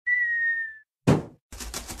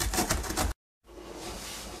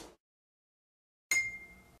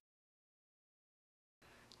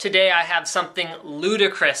Today I have something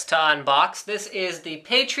ludicrous to unbox. This is the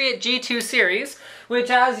Patriot G2 series, which,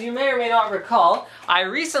 as you may or may not recall, I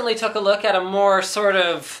recently took a look at a more sort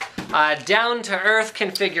of down-to-earth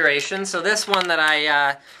configuration. So this one that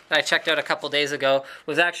I checked out a couple days ago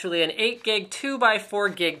was actually an 8GB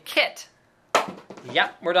 2x4 gig kit.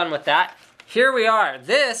 Yep, we're done with that. Here we are.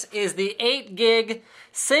 This is the 8GB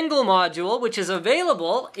single module, which is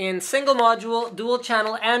available in single module, dual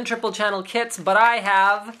channel, and triple channel kits, but I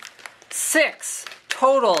have 6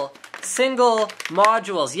 total single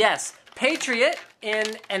modules. Yes, Patriot,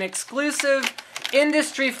 in an exclusive,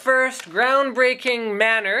 industry-first, groundbreaking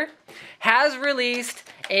manner, has released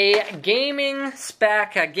a gaming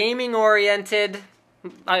spec, a gaming-oriented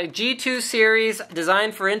G2 series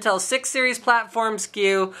designed for Intel 6 series platform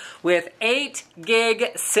SKU with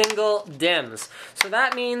 8GB single DIMMs. So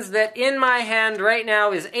that means that in my hand right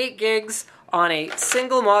now is 8 gigs on a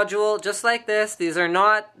single module just like this. These are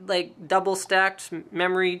not like double stacked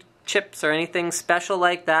memory chips or anything special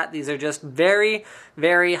like that. These are just very,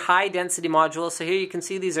 very high density modules. So here you can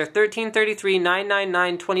see these are 1333,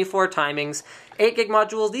 999, 24 timings, 8GB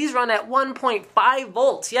modules. These run at 1.5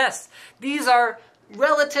 volts. Yes, these are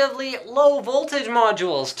relatively low voltage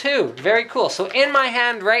modules too. Very cool. So in my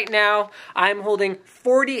hand right now, I'm holding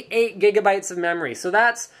 48 gigabytes of memory. So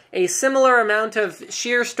that's a similar amount of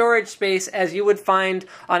sheer storage space as you would find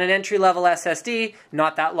on an entry-level SSD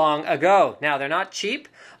not that long ago. Now, they're not cheap,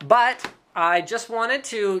 but I just wanted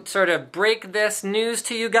to sort of break this news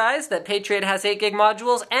to you guys that Patriot has 8GB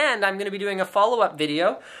modules, and I'm going to be doing a follow-up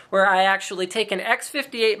video where I actually take an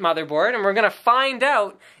X58 motherboard and we're going to find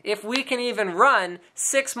out if we can even run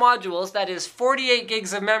 6 modules, that is 48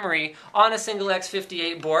 gigs of memory, on a single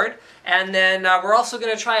X58 board. And then we're also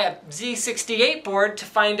going to try a Z68 board to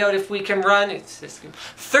find out if we can run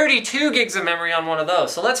 32 gigs of memory on one of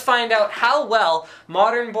those. So let's find out how well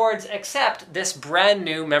modern boards accept this brand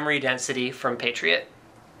new memory density from Patriot.